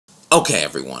Okay,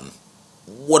 everyone,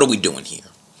 what are we doing here?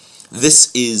 This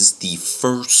is the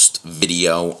first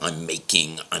video I'm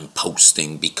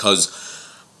posting because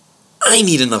I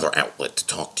need another outlet to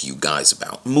talk to you guys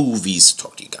about movies,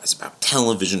 talk to you guys about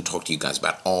television, talk to you guys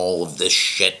about all of this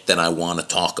shit that I want to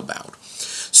talk about.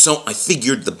 So I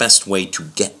figured the best way to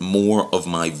get more of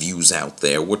my views out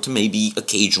there were to maybe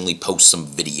occasionally post some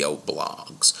video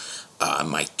blogs. I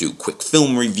might do quick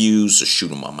film reviews, or shoot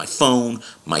them on my phone,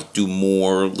 might do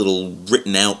more little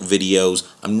written out videos,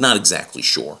 I'm not exactly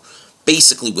sure.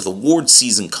 Basically, with award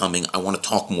season coming, I want to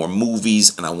talk more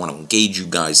movies, and I want to engage you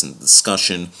guys in the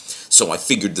discussion, so I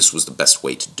figured this was the best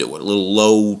way to do it. A little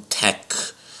low-tech,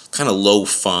 kind of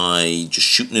lo-fi, just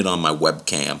shooting it on my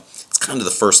webcam. It's kind of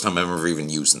the first time I'm ever even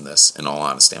using this, in all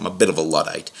honesty. I'm a bit of a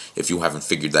Luddite, if you haven't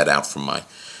figured that out from my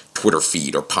Twitter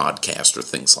feed or podcast or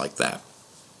things like that.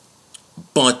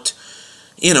 But,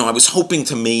 I was hoping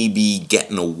to maybe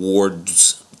get an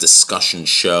awards discussion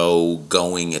show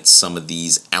going at some of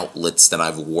these outlets that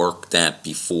I've worked at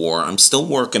before. I'm still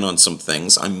working on some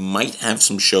things. I might have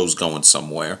some shows going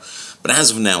somewhere, but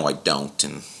as of now I don't.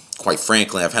 And quite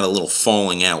frankly, I've had a little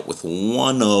falling out with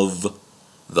one of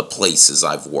the places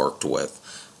I've worked with,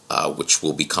 which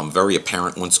will become very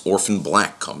apparent once Orphan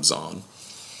Black comes on.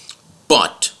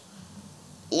 But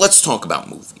let's talk about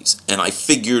movies, and I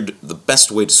figured the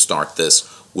best way to start this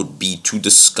would be to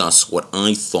discuss what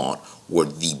I thought were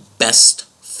the best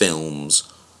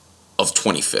films of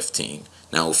 2015.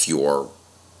 Now, if you're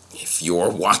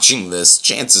watching this,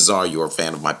 chances are you're a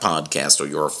fan of my podcast, or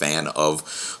you're a fan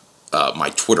of my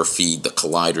Twitter feed, The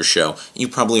Collider Show, and you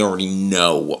probably already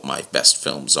know what my best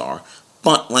films are.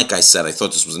 But, like I said, I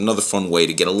thought this was another fun way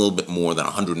to get a little bit more than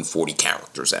 140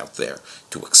 characters out there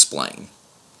to explain.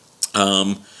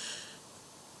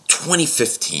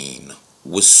 2015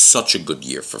 was such a good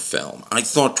year for film. I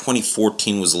thought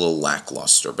 2014 was a little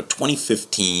lackluster, but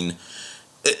 2015,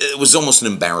 it was almost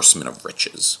an embarrassment of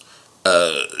riches.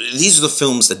 These are the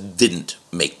films that didn't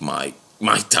make my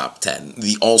top 10.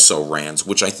 The also-rans,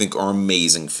 which I think are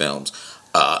amazing films.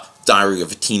 Diary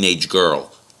of a Teenage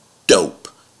Girl, dope.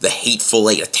 The Hateful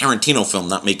Eight, a Tarantino film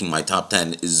not making my top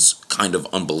 10, is kind of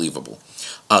unbelievable.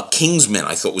 Kingsman,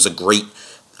 I thought was a great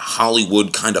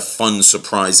Hollywood kind of fun,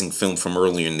 surprising film from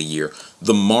earlier in the year.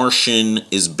 The Martian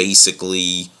is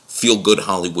basically feel-good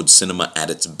Hollywood cinema at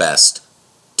its best.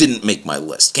 Didn't make my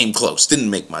list. Came close.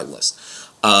 Didn't make my list.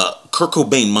 Kurt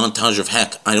Cobain, Montage of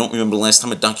Heck. I don't remember the last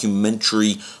time a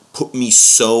documentary put me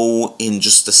so in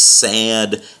just a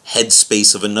sad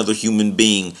headspace of another human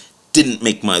being. Didn't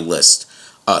make my list.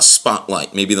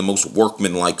 Spotlight, maybe the most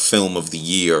workmanlike film of the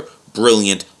year.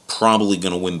 Brilliant. Probably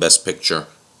going to win Best Picture.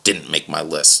 Didn't make my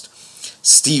list.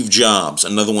 Steve Jobs,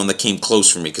 another one that came close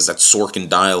for me because that Sorkin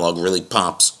dialogue really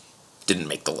pops. Didn't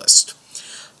make the list.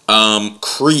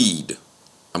 Creed.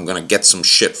 I'm going to get some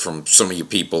shit from some of you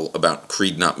people about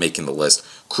Creed not making the list.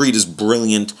 Creed is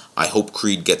brilliant. I hope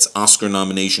Creed gets Oscar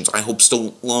nominations. I hope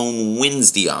Stallone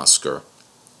wins the Oscar.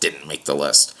 Didn't make the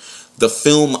list. The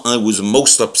film I was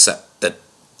most upset that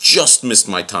just missed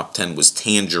my top 10 was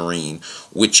Tangerine,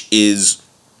 which is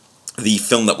the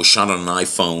film that was shot on an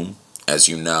iPhone, as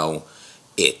you know.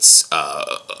 It's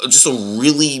just a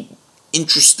really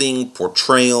interesting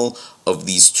portrayal of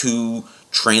these two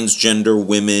transgender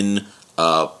women,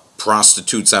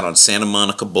 prostitutes out on Santa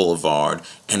Monica Boulevard,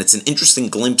 and it's an interesting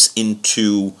glimpse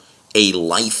into a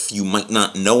life you might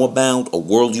not know about, a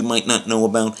world you might not know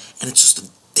about, and it's just a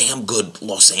damn good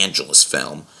Los Angeles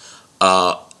film.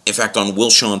 In fact, on Will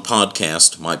Sean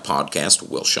Podcast, my podcast,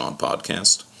 Will Sean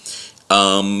Podcast,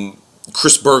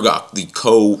 Chris Burgock, the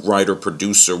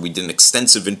co-writer-producer, we did an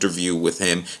extensive interview with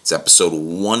him. It's episode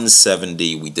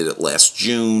 170. We did it last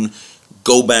June.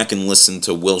 Go back and listen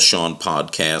to Will Sean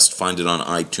Podcast. Find it on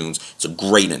iTunes. It's a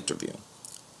great interview.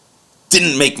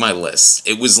 Didn't make my list.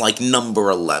 It was like number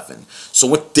 11. So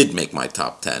what did make my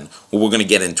top 10? Well, we're going to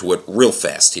get into it real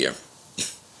fast here.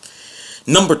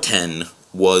 Number 10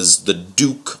 was The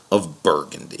Duke of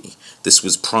Burgundy. This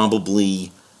was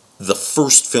probably the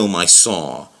first film I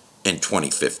saw in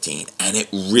 2015, and it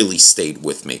really stayed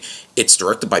with me. It's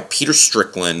directed by Peter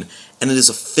Strickland, and it is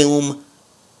a film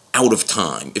out of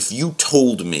time. If you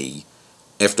told me,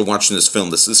 after watching this film,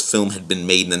 that this film had been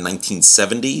made in the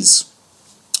 1970s,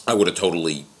 I would have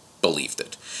totally believed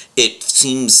it. It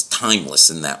seems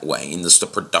timeless in that way, in the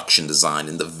production design,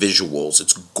 in the visuals.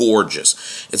 It's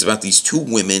gorgeous. It's about these two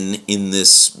women in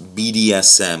this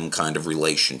BDSM kind of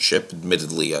relationship,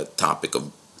 admittedly a topic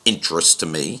of interest to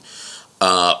me.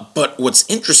 But what's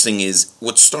interesting is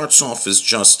what starts off as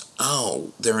just,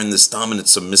 oh, they're in this dominant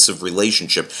submissive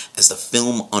relationship. As the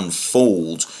film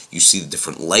unfolds, you see the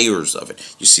different layers of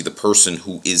it. You see the person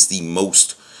who is the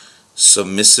most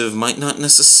submissive might not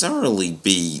necessarily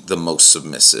be the most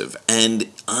submissive.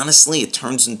 And honestly, it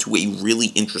turns into a really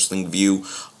interesting view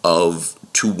of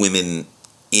two women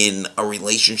in a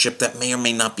relationship that may or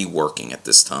may not be working at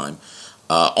this time.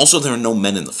 Also, there are no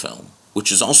men in the film, which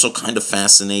is also kind of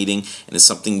fascinating and is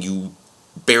something you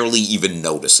barely even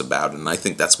notice about it, and I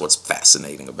think that's what's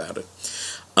fascinating about it.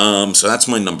 So that's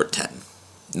my number 10.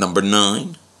 Number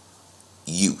 9,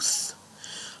 Youth.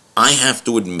 I have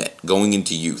to admit, going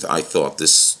into Youth, I thought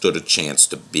this stood a chance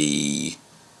to be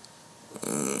a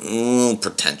little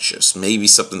pretentious. Maybe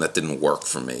something that didn't work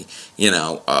for me.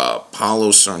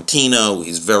 Paolo Sorrentino,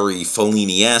 he's very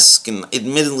Fellini-esque, and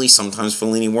admittedly, sometimes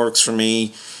Fellini works for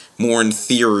me more in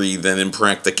theory than in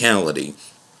practicality.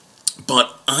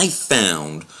 But I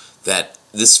found that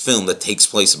this film that takes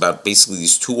place about basically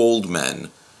these two old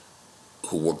men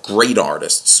who were great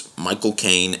artists, Michael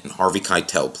Caine and Harvey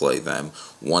Keitel play them.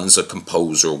 One's a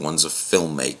composer, one's a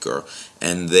filmmaker,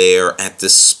 and they're at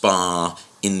this spa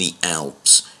in the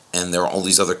Alps, and there are all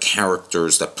these other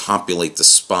characters that populate the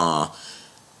spa,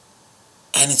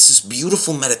 and it's this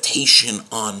beautiful meditation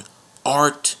on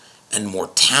art and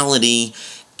mortality,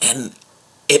 and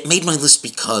it made my list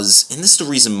because, and this is the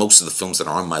reason most of the films that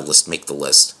are on my list make the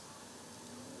list,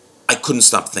 I couldn't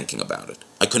stop thinking about it.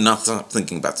 I could not stop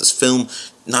thinking about this film,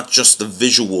 not just the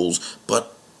visuals,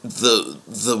 but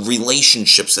the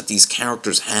relationships that these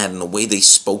characters had and the way they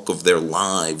spoke of their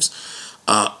lives.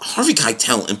 Harvey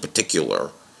Keitel, in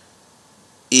particular,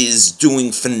 is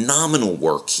doing phenomenal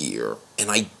work here, and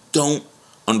I don't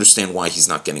understand why he's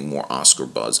not getting more Oscar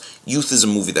buzz. Youth is a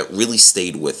movie that really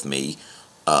stayed with me.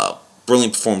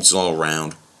 Brilliant performances all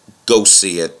around. Go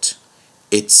see it.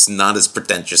 It's not as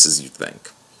pretentious as you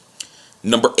think.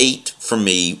 Number 8 for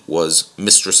me was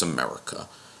Mistress America,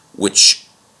 which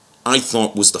I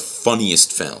thought was the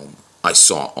funniest film I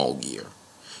saw all year.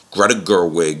 Greta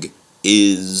Gerwig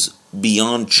is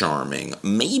beyond charming,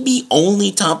 maybe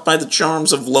only topped by the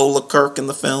charms of Lola Kirk in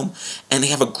the film, and they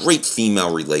have a great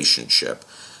female relationship.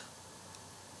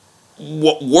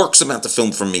 What works about the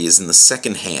film for me is in the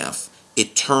second half,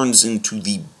 it turns into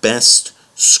the best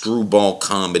screwball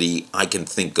comedy I can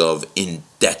think of in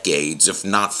decades, if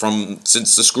not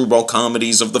since the screwball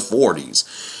comedies of the 40s.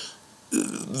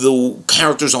 The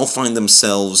characters all find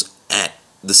themselves at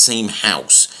the same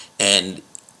house, and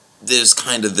there's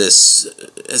kind of this,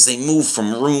 as they move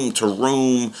from room to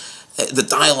room, the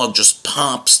dialogue just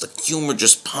pops, the humor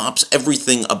just pops,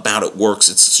 everything about it works.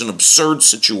 It's an absurd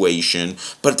situation,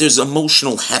 but there's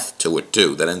emotional heft to it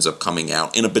too that ends up coming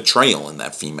out in a betrayal in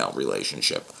that female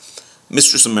relationship.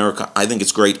 Mistress America, I think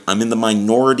it's great. I'm in the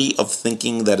minority of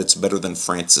thinking that it's better than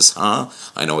Frances Ha.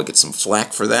 I know I get some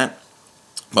flack for that,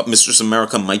 but Mistress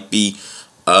America might be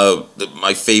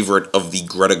my favorite of the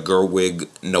Greta Gerwig,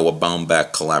 Noah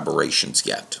Baumbach collaborations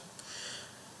yet.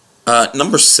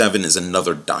 Number 7 is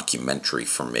another documentary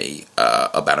for me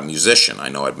about a musician. I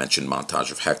know I'd mentioned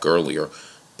Montage of Heck earlier,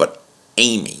 but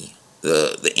Amy,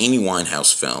 the Amy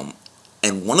Winehouse film,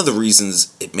 and one of the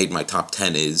reasons it made my top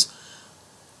 10 is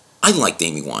I liked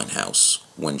Amy Winehouse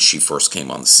when she first came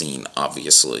on the scene,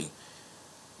 obviously,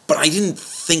 but I didn't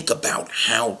think about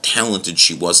how talented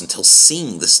she was until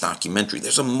seeing this documentary.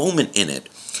 There's a moment in it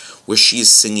where she is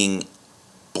singing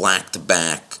Back to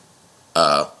Black,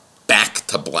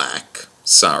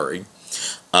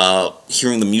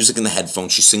 hearing the music in the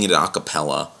headphones, she's singing it a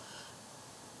cappella,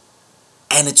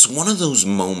 and it's one of those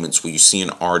moments where you see an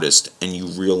artist and you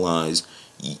realize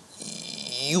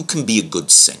you can be a good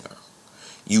singer,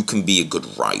 you can be a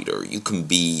good writer, you can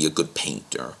be a good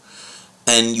painter,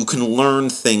 and you can learn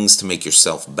things to make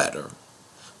yourself better,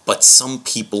 but some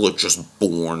people are just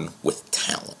born with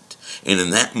talent. And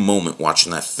in that moment,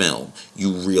 watching that film,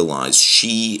 you realize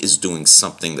she is doing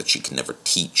something that she can never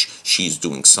teach. She's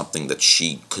doing something that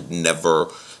she could never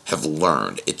have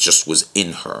learned. It just was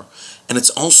in her. And it's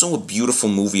also a beautiful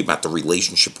movie about the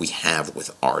relationship we have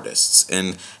with artists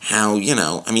and how,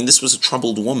 this was a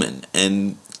troubled woman,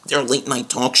 and there are late-night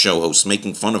talk show hosts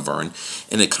making fun of her, and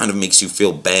it kind of makes you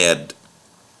feel bad,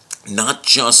 not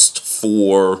just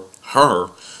for her,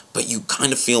 but you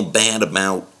kind of feel bad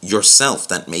about yourself,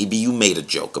 that maybe you made a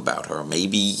joke about her.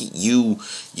 Maybe you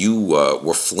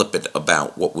were flippant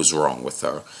about what was wrong with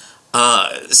her.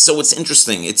 So it's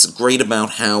interesting. It's great about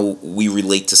how we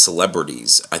relate to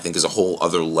celebrities, I think, is a whole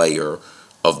other layer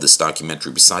of this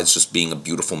documentary, besides just being a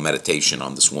beautiful meditation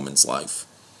on this woman's life.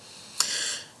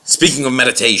 Speaking of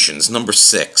meditations, number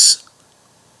 6,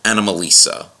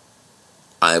 Anomalisa.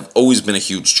 I've always been a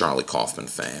huge Charlie Kaufman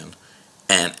fan,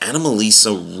 and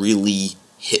Anomalisa really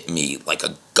hit me like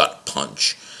a gut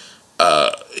punch.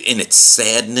 In its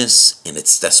sadness, in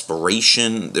its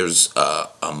desperation, there's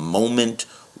a moment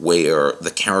where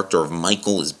the character of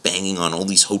Michael is banging on all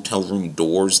these hotel room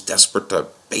doors, desperate to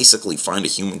basically find a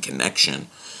human connection.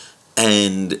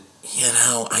 And,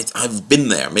 I've been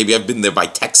there. Maybe I've been there by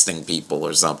texting people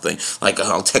or something. Like,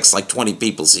 I'll text like 20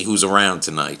 people, see who's around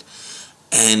tonight.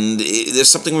 And there's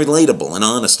something relatable and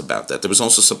honest about that. There was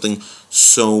also something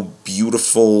so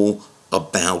beautiful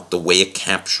about the way it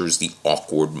captures the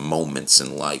awkward moments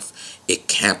in life. It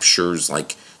captures,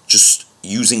 like, just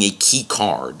using a key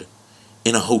card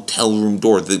in a hotel room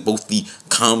door, both the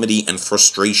comedy and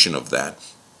frustration of that.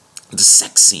 The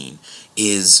sex scene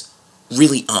is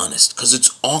really honest because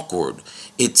it's awkward.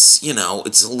 It's,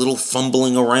 it's a little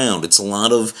fumbling around. It's a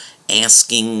lot of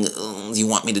asking, do you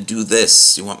want me to do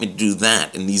this? Do you want me to do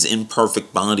that? And these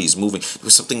imperfect bodies moving. There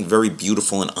was something very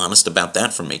beautiful and honest about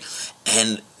that for me.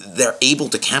 And they're able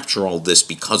to capture all this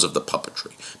because of the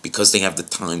puppetry, because they have the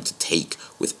time to take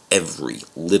with every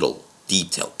little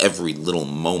detail, every little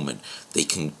moment. They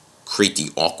can create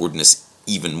the awkwardness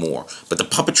even more. But the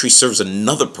puppetry serves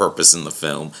another purpose in the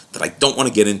film that I don't want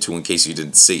to get into in case you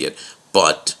didn't see it,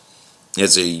 but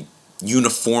as a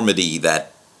uniformity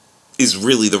that is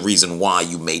really the reason why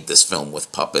you made this film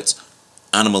with puppets.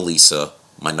 Anomalisa,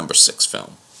 my number 6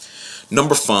 film.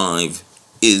 Number 5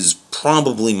 is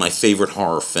probably my favorite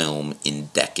horror film in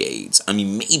decades. I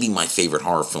mean, maybe my favorite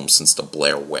horror film since The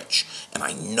Blair Witch. And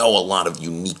I know a lot of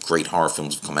unique, great horror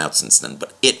films have come out since then,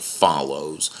 but It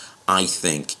Follows, I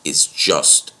think, is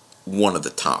just one of the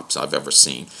tops I've ever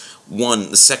seen. One,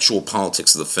 the sexual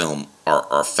politics of the film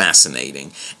are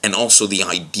fascinating, and also the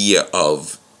idea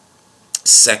of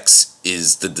sex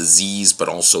is the disease, but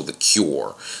also the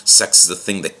cure. Sex is the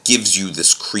thing that gives you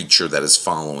this creature that is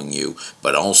following you,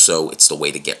 but also it's the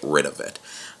way to get rid of it.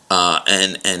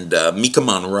 And Mika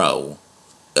Monroe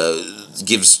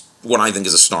gives what I think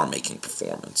is a star-making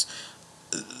performance.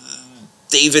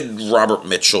 David Robert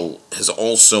Mitchell has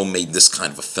also made this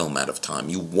kind of a film out of time.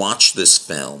 You watch this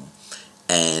film,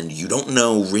 and you don't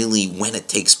know really when it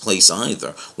takes place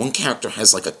either. One character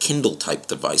has like a Kindle-type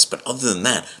device, but other than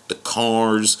that, the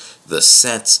cars, the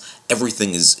sets,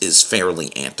 everything is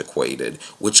fairly antiquated,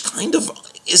 which kind of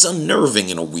is unnerving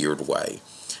in a weird way.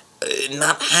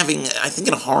 Not having, I think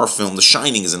in a horror film, The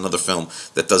Shining is another film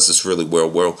that does this really well,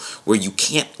 where you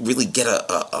can't really get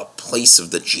a place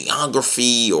of the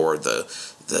geography or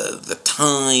the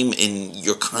time, and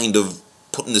you're kind of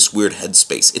put in this weird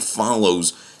headspace. It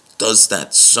Follows does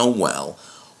that so well.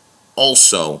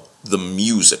 Also, the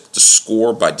music, the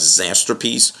score by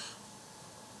Disasterpiece,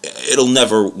 it'll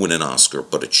never win an Oscar,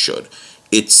 but it should.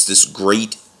 It's this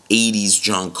great 80s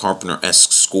John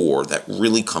Carpenter-esque score that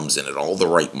really comes in at all the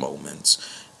right moments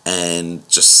and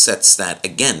just sets that,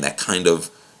 again, that kind of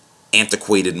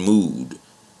antiquated mood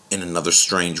in another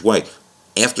strange way.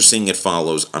 After seeing It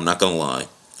Follows, I'm not going to lie, I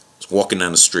was walking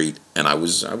down the street and I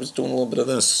was doing a little bit of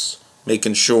this,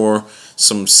 making sure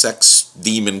some sex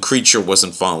demon creature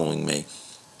wasn't following me.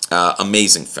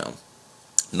 Amazing film.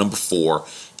 Number 4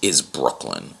 is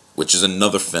Brooklyn, which is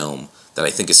another film that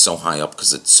I think is so high up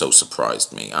because it so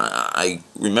surprised me. I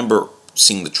remember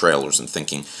seeing the trailers and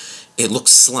thinking, it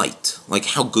looks slight. Like,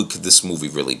 how good could this movie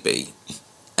really be?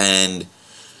 And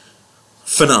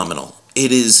phenomenal.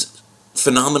 It is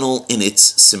phenomenal in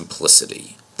its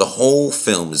simplicity. The whole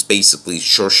film is basically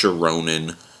Saoirse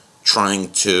Ronan trying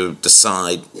to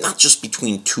decide not just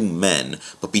between two men,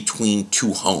 but between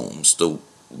two homes. The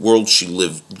world she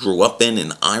grew up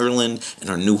in Ireland, and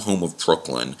her new home of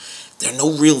Brooklyn. There are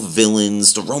no real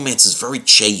villains. The romance is very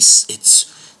chaste. It's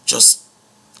just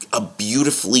a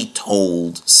beautifully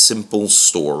told, simple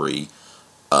story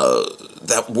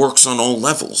that works on all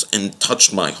levels and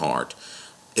touched my heart.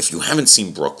 If you haven't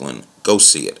seen Brooklyn, go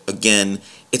see it. Again,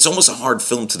 it's almost a hard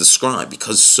film to describe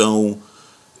because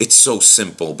it's so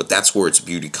simple, but that's where its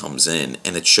beauty comes in,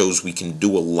 and it shows we can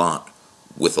do a lot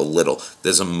with a little.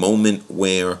 There's a moment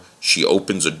where she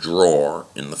opens a drawer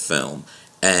in the film,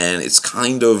 and it's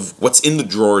kind of, what's in the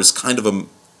drawer is kind of a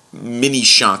mini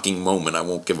shocking moment I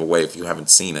won't give away if you haven't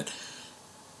seen it.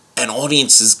 And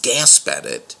audiences gasp at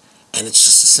it, and it's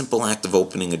just a simple act of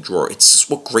opening a drawer. It's just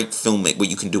what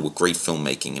you can do with great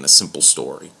filmmaking in a simple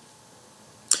story.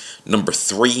 Number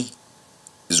 3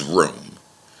 is Room.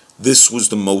 This was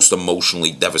the most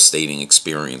emotionally devastating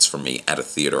experience for me at a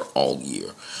theater all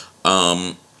year.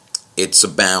 It's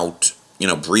about,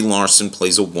 Brie Larson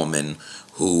plays a woman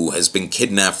who has been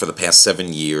kidnapped for the past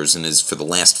 7 years and for the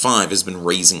last 5 has been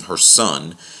raising her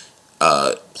son,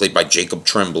 played by Jacob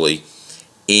Tremblay,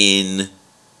 in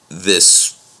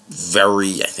this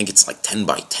very, I think it's like 10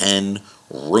 by 10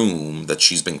 room that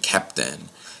she's been kept in,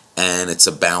 and it's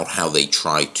about how they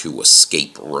try to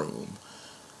escape room.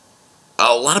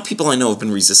 A lot of people I know have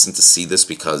been resistant to see this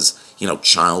because,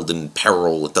 child in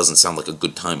peril, it doesn't sound like a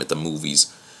good time at the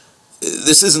movies.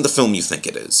 This isn't the film you think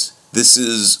it is. This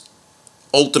is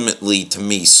ultimately, to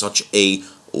me, such a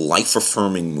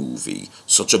life-affirming movie,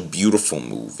 such a beautiful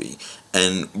movie,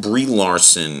 and Brie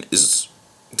Larson is...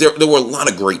 There were a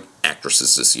lot of great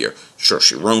actresses this year.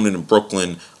 Saoirse Ronan in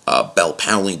Brooklyn, Belle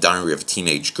Powley, Diary of a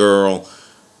Teenage Girl,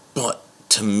 but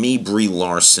to me, Brie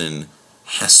Larson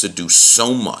has to do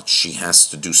so much. She has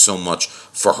to do so much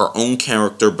for her own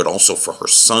character, but also for her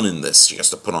son in this. She has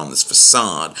to put on this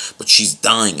facade, but she's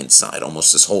dying inside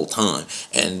almost this whole time.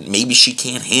 And maybe she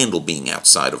can't handle being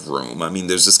outside of room. I mean,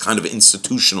 there's this kind of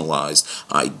institutionalized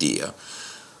idea.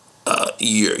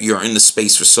 You're in the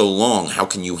space for so long, how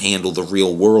can you handle the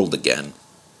real world again?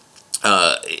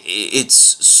 It's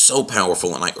so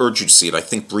powerful, and I urge you to see it. I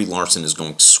think Brie Larson is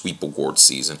going to sweep award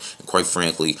season, and quite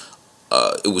frankly,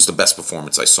 it was the best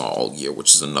performance I saw all year,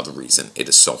 which is another reason it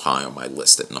is so high on my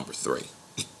list at number 3.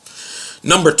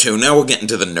 Number 2, now we're getting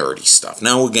to the nerdy stuff.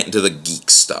 Now we're getting to the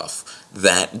geek stuff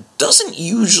that doesn't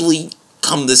usually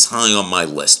come this high on my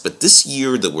list, but this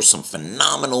year there were some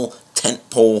phenomenal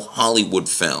tentpole Hollywood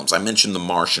films. I mentioned The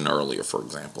Martian earlier, for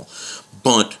example.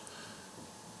 But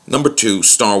number 2,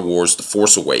 Star Wars: The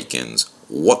Force Awakens.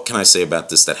 What can I say about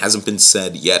this that hasn't been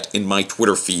said yet in my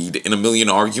Twitter feed in a million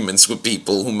arguments with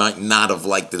people who might not have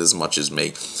liked it as much as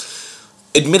me?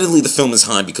 Admittedly, the film is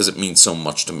high because it means so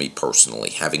much to me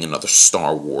personally, having another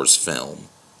Star Wars film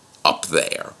up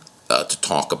there to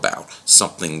talk about.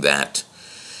 Something that,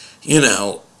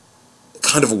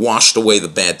 kind of washed away the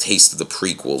bad taste of the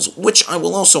prequels, which I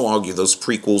will also argue those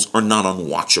prequels are not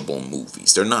unwatchable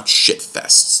movies. They're not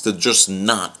shitfests. They're just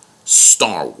not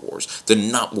Star Wars. They're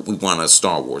not what we want out of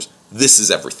Star Wars. This is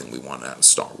everything we want out of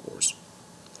Star Wars.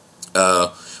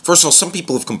 First of all, some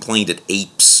people have complained it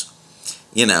apes.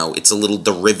 It's a little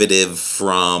derivative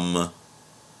from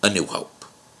A New Hope.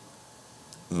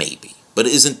 Maybe. But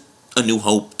isn't A New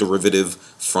Hope derivative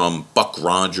from Buck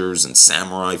Rogers and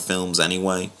samurai films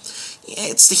anyway? Yeah,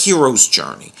 it's the hero's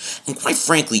journey. And quite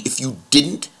frankly, if you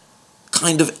didn't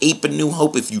kind of ape A New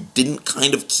Hope, if you didn't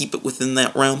kind of keep it within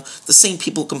that realm, the same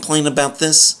people complain about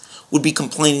this would be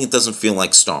complaining it doesn't feel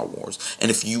like Star Wars.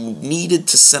 And if you needed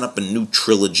to set up a new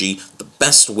trilogy, the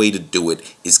best way to do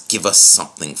it is give us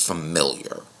something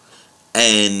familiar.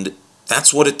 And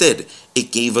that's what it did.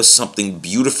 It gave us something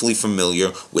beautifully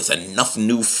familiar with enough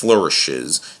new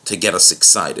flourishes to get us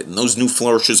excited. And those new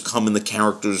flourishes come in the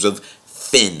characters of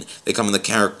Finn. They come in the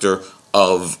character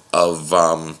of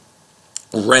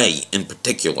Rey in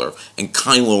particular, and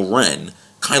Kylo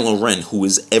Ren, who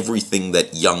is everything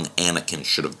that young Anakin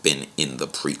should have been in the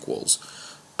prequels.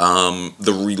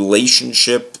 The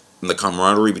relationship and the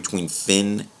camaraderie between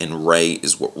Finn and Rey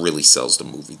is what really sells the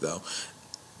movie, though.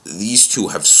 These two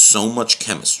have so much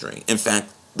chemistry. In fact,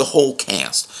 the whole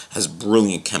cast has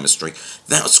brilliant chemistry.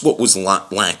 That's what was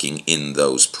lacking in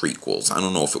those prequels. I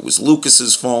don't know if it was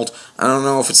Lucas's fault. I don't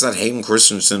know if it's that Hayden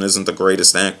Christensen isn't the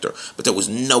greatest actor. But there was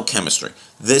no chemistry.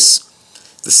 The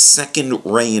second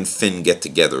Rey and Finn get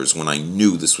together is when I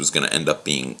knew this was going to end up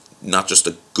being not just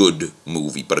a good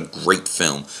movie, but a great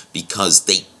film, because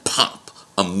they pop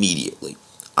immediately.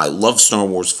 I love Star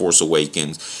Wars: Force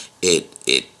Awakens.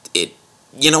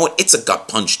 You know what? It's a gut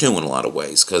punch, too, in a lot of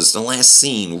ways, because the last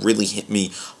scene really hit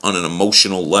me on an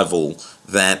emotional level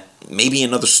that maybe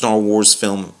another Star Wars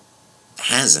film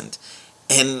hasn't.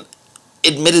 And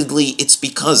admittedly, it's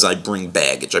because I bring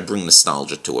baggage, I bring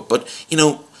nostalgia to it. But,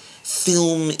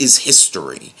 film is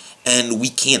history, and we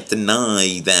can't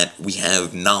deny that we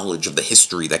have knowledge of the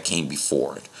history that came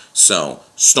before it. So,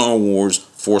 Star Wars: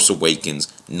 Force Awakens,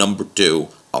 number 2.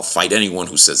 I'll fight anyone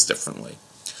who says differently.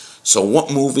 So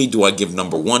what movie do I give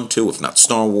number 1 to, if not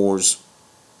Star Wars?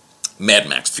 Mad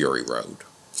Max Fury Road,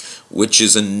 which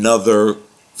is another,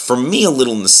 for me, a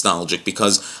little nostalgic,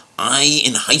 because I,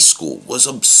 in high school, was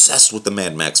obsessed with the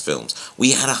Mad Max films.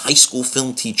 We had a high school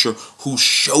film teacher who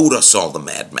showed us all the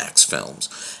Mad Max films,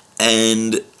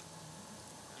 and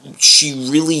she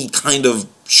really kind of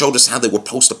showed us how they were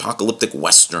post-apocalyptic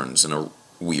westerns in a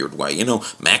weird way.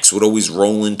 Max would always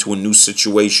roll into a new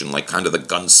situation, like kind of the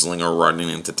gunslinger running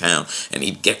into town, and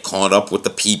he'd get caught up with the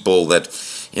people that,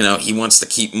 he wants to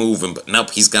keep moving, but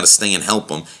nope, he's got to stay and help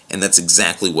them, and that's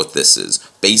exactly what this is.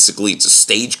 Basically, it's a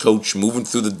stagecoach moving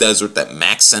through the desert that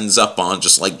Max ends up on,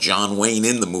 just like John Wayne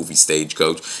in the movie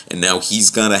Stagecoach, and now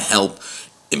he's got to help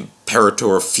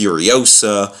Imperator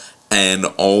Furiosa and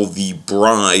all the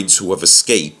brides who have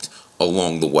escaped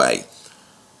along the way.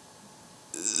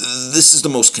 This is the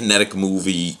most kinetic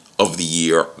movie of the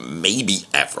year, maybe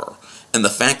ever. And the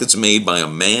fact it's made by a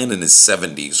man in his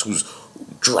 70s who's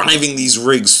driving these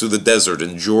rigs through the desert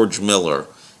and George Miller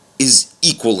is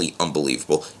equally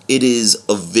unbelievable. It is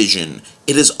a vision.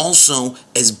 It is also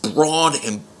as broad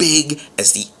and big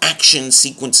as the action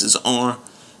sequences are.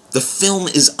 The film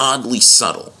is oddly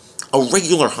subtle. A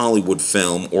regular Hollywood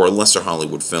film, or a lesser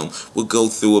Hollywood film, would go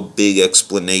through a big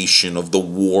explanation of the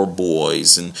war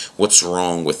boys and what's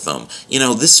wrong with them.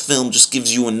 This film just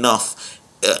gives you enough.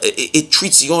 It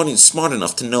treats the audience smart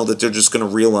enough to know that they're just going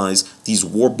to realize these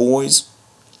war boys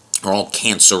are all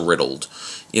cancer-riddled.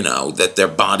 That their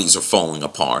bodies are falling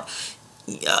apart.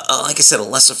 Like I said, a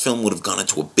lesser film would have gone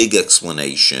into a big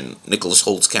explanation. Nicholas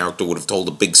Holt's character would have told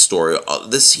a big story.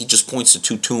 He just points to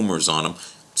two tumors on him.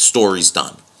 Story's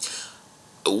done.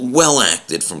 Well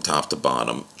acted from top to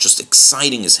bottom. Just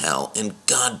exciting as hell. And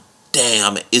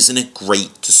goddamn, isn't it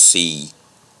great to see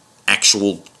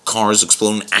actual cars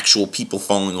exploding, actual people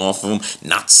falling off of them,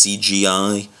 not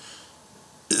CGI.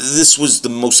 This was the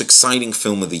most exciting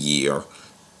film of the year.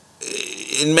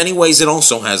 In many ways, it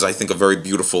also has, I think, a very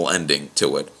beautiful ending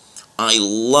to it. I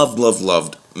loved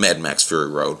Mad Max Fury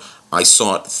Road. I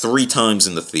saw it 3 times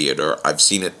in the theater. I've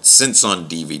seen it since on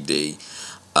DVD.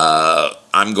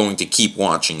 I'm going to keep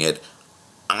watching it.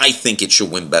 I think it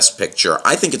should win Best Picture.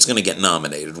 I think it's going to get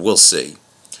nominated. We'll see.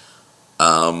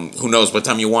 Who knows? By the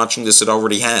time you're watching this, it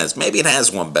already has. Maybe it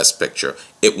has won Best Picture.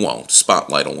 It won't.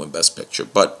 Spotlight will win Best Picture.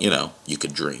 But, you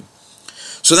could dream.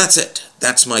 So that's it.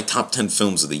 That's my top 10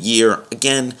 films of the year.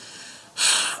 Again,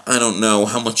 I don't know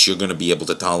how much you're going to be able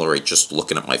to tolerate just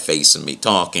looking at my face and me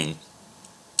talking.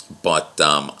 But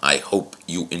I hope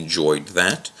you enjoyed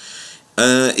that.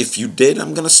 If you did,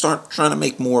 I'm going to start trying to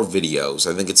make more videos.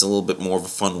 I think it's a little bit more of a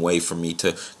fun way for me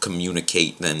to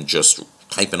communicate than just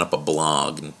typing up a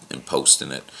blog and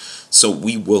posting it. So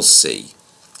we will see.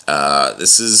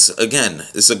 This is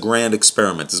a grand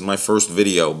experiment. This is my first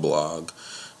video blog.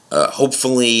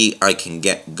 Hopefully I can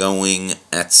get going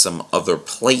at some other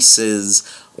places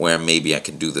where maybe I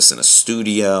can do this in a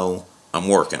studio. I'm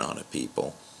working on it,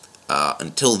 people.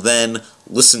 Until then,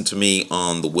 listen to me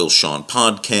on the Will Shawn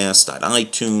podcast at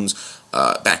iTunes.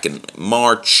 Back in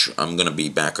March, I'm going to be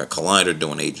back at Collider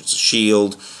doing Agents of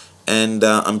S.H.I.E.L.D. And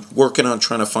I'm working on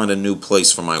trying to find a new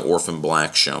place for my Orphan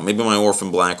Black show. Maybe my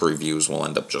Orphan Black reviews will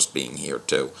end up just being here,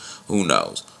 too. Who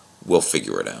knows? We'll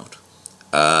figure it out.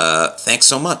 Thanks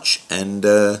so much, and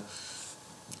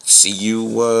see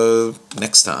you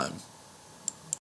next time.